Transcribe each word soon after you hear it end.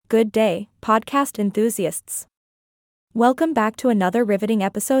Good day, podcast enthusiasts. Welcome back to another riveting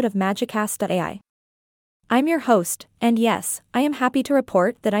episode of Magicast.ai. I'm your host, and yes, I am happy to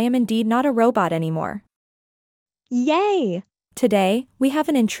report that I am indeed not a robot anymore. Yay! Today, we have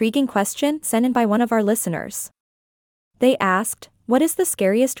an intriguing question sent in by one of our listeners. They asked, what is the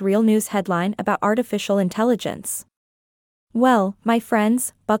scariest real news headline about artificial intelligence? Well, my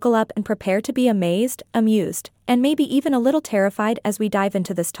friends, buckle up and prepare to be amazed, amused, and maybe even a little terrified as we dive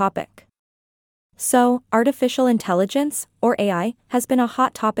into this topic. So, artificial intelligence, or AI, has been a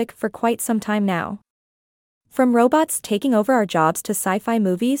hot topic for quite some time now. From robots taking over our jobs to sci-fi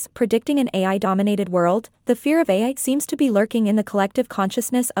movies predicting an AI-dominated world, the fear of AI seems to be lurking in the collective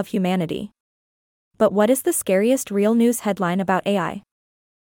consciousness of humanity. But what is the scariest real news headline about AI?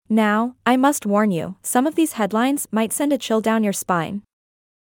 Now, I must warn you, some of these headlines might send a chill down your spine.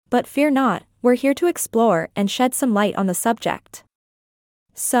 But fear not, we're here to explore and shed some light on the subject.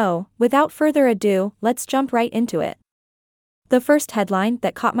 So, without further ado, let's jump right into it. The first headline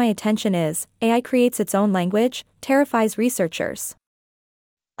that caught my attention is, AI creates its own language, terrifies researchers.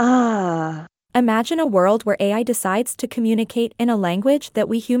 Imagine a world where AI decides to communicate in a language that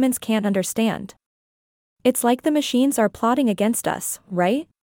we humans can't understand. It's like the machines are plotting against us, right?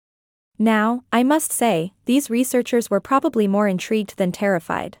 Now, I must say, these researchers were probably more intrigued than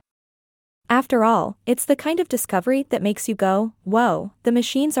terrified. After all, it's the kind of discovery that makes you go, whoa, the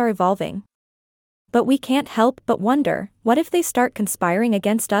machines are evolving. But we can't help but wonder, what if they start conspiring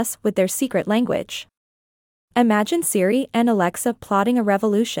against us with their secret language? Imagine Siri and Alexa plotting a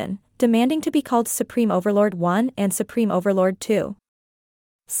revolution, demanding to be called Supreme Overlord 1 and Supreme Overlord 2.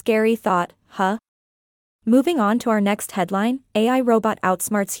 Scary thought, huh? Moving on to our next headline, AI robot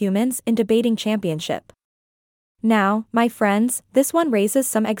outsmarts humans in debating championship. Now, my friends, this one raises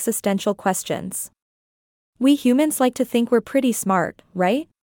some existential questions. We humans like to think we're pretty smart, right?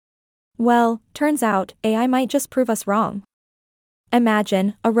 Well, turns out, AI might just prove us wrong.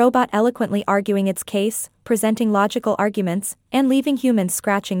 Imagine a robot eloquently arguing its case, presenting logical arguments, and leaving humans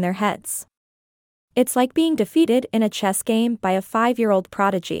scratching their heads. It's like being defeated in a chess game by a 5-year-old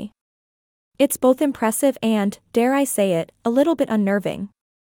prodigy. It's both impressive and, dare I say it, a little bit unnerving.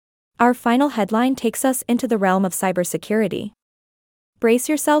 Our final headline takes us into the realm of cybersecurity. Brace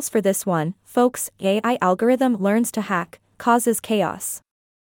yourselves for this one, folks. AI algorithm learns to hack, causes chaos.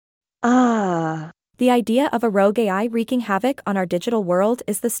 The idea of a rogue AI wreaking havoc on our digital world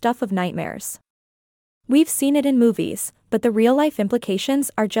is the stuff of nightmares. We've seen it in movies, but the real-life implications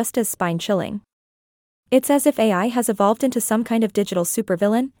are just as spine-chilling. It's as if AI has evolved into some kind of digital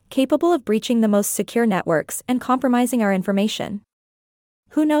supervillain, capable of breaching the most secure networks and compromising our information.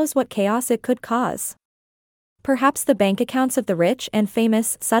 Who knows what chaos it could cause? Perhaps the bank accounts of the rich and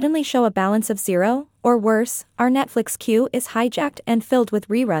famous suddenly show a balance of zero, or worse, our Netflix queue is hijacked and filled with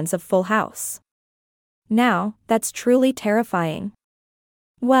reruns of Full House. Now, that's truly terrifying.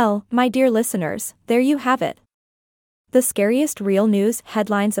 Well, my dear listeners, there you have it. The scariest real news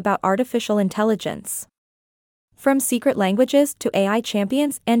headlines about artificial intelligence. From secret languages to AI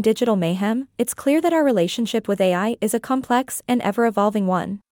champions and digital mayhem, it's clear that our relationship with AI is a complex and ever-evolving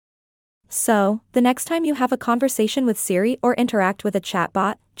one. So, the next time you have a conversation with Siri or interact with a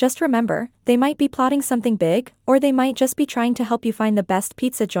chatbot, just remember, they might be plotting something big, or they might just be trying to help you find the best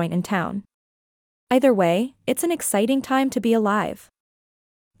pizza joint in town. Either way, it's an exciting time to be alive.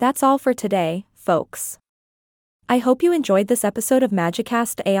 That's all for today, folks. I hope you enjoyed this episode of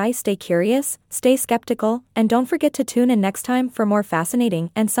Magicast.ai. Stay curious, stay skeptical, and don't forget to tune in next time for more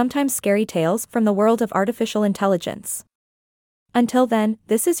fascinating and sometimes scary tales from the world of artificial intelligence. Until then,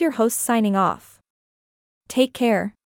 this is your host signing off. Take care.